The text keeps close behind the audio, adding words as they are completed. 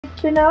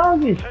in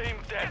August. Team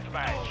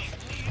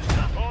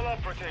deathmatch. All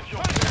operatives,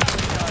 your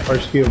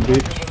First skill,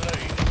 bitch.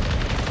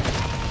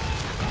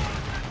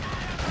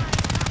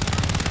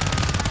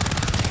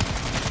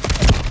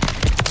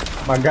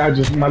 My guy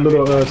just, my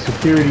little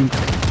security,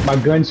 my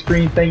gun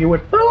screen thing, it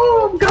went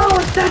boom,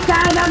 goes the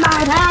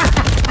dynamite.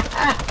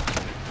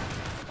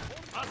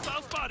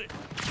 Hostile spotted.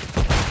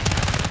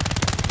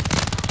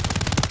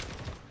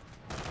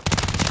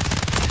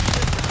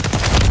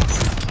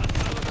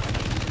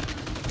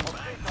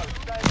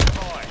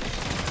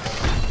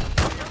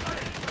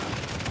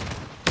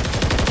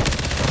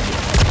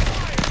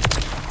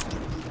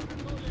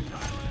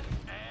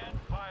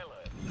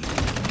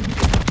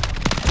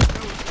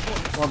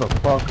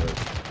 Motherfucker.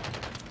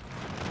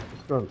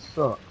 This gun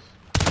sucks.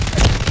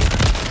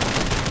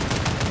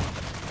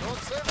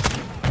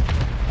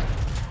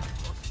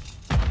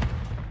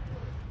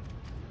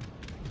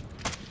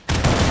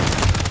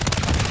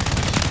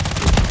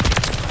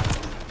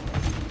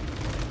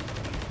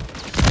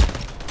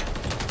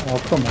 Oh,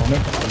 come on,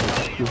 man.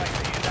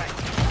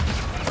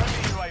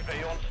 UAV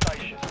on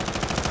station.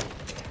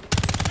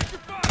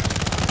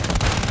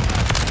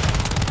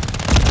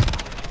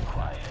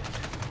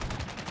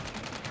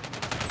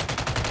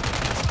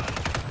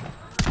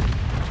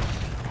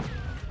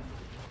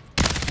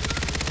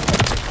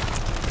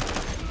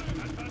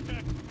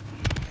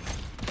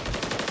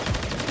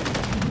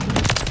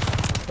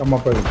 Come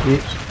up with a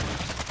bitch.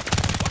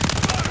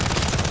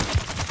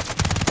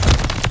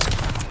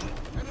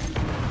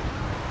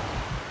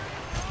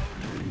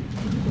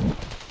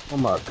 Oh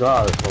my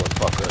god, this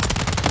motherfucker.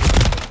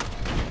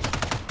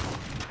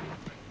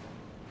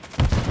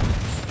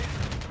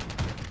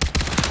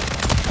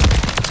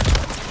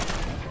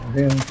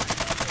 Then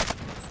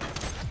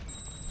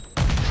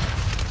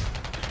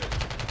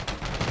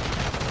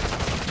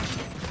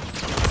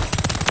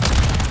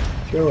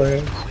your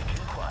ass.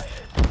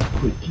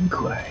 Quick and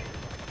quiet.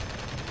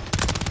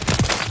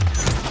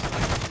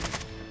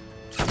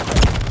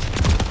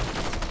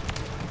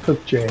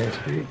 Cook your ass,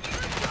 bitch.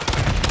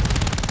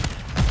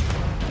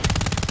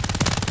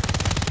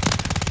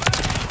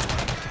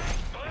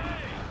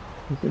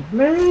 He said,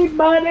 Blade,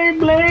 buddy,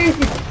 Blade.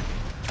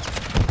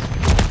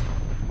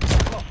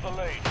 Lost the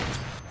lead.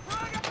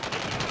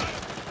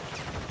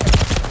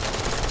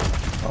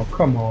 Oh,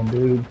 come on,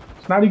 dude.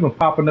 It's not even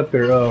popping up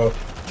their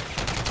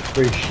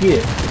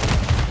shit.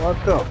 What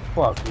the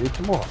fuck, dude?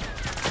 Come on.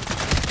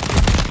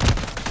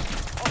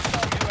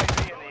 Hostile UAV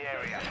in the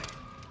area.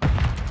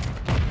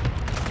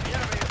 The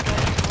enemy has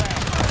gone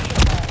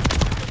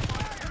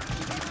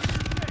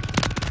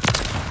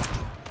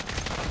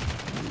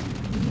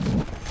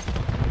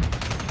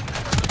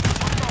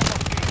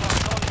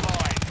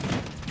online.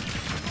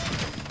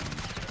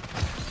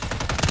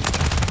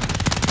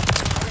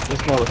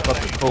 This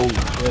motherfucker cold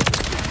as shit.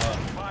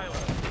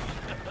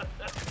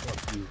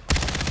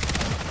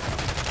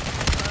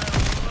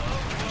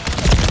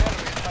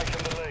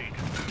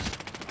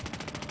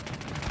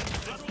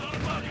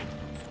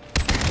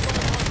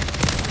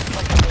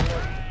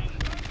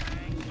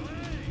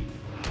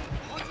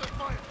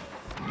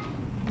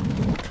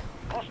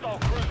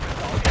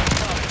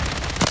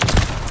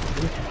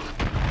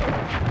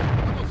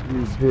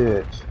 You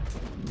bitch.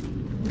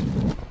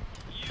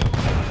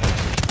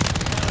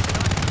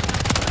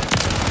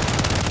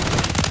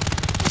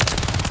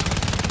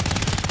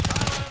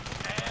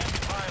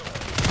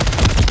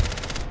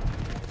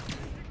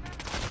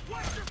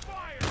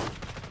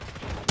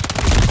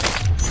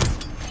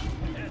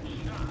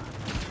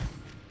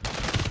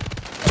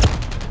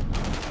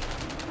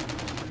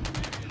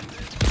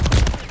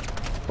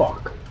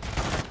 Fuck.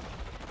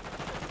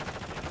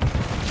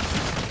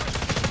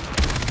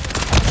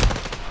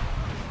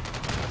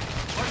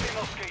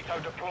 Mosquito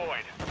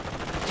deployed.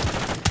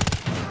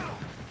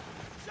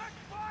 Check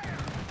fire.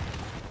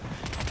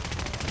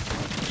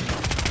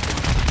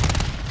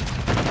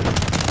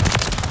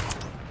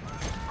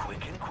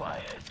 Quick and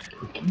quiet.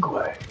 Quick and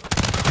quiet.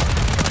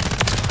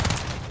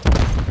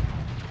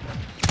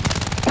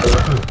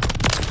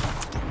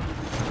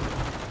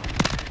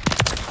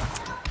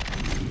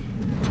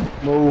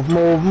 Move,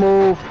 move,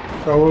 move.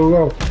 Go,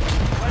 go, go.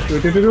 Do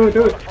it, do it, do it,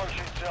 do it.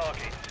 Approaching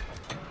target.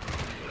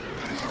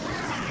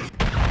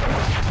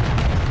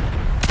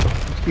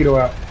 Mosquito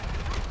out.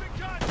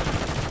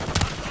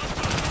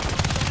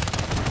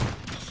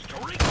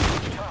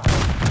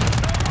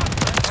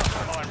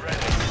 Mine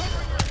ready.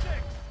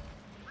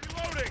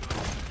 Reloading.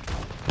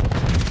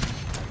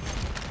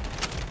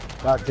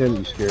 God damn,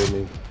 you scared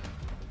me.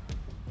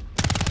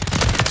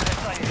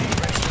 SAE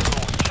ready to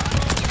launch.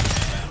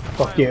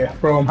 Fuck yeah,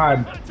 bro, I'm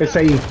hiding.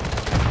 SAE.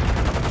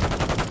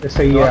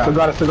 SAE No, I out. still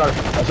got it, still got it.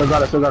 I still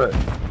got it, still got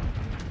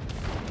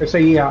it.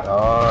 SAE out.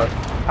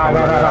 Hide, hide,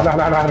 hide,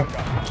 hide, hide,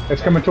 hide.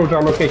 It's coming towards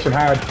our location,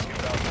 hide.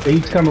 The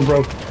heat's coming,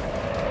 bro.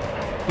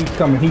 He's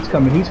coming, he's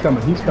coming, he's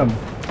coming, he's coming.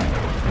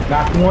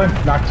 Knock one,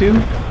 knock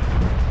two.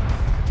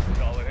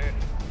 Solid hit.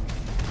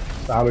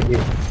 Solid hit.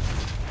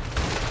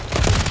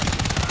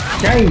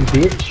 Game,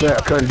 bitch. Yeah,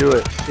 I couldn't do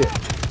it. Shit. We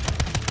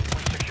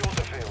secured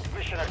the field.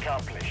 Mission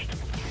accomplished.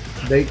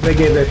 They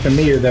gave that to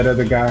me or that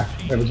other guy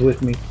that was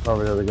with me.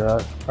 Probably the other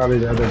guy. Probably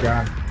the other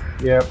guy.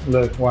 Yep,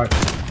 look, watch.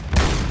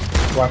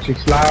 Watch, he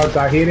slides,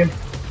 I hit him.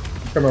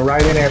 Coming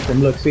right in after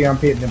him. Look, see, I'm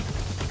hitting him.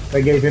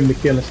 They gave him the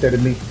kill instead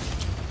of me.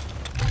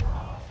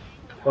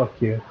 Fuck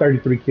yeah,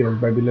 33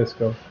 kills, baby, let's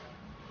go.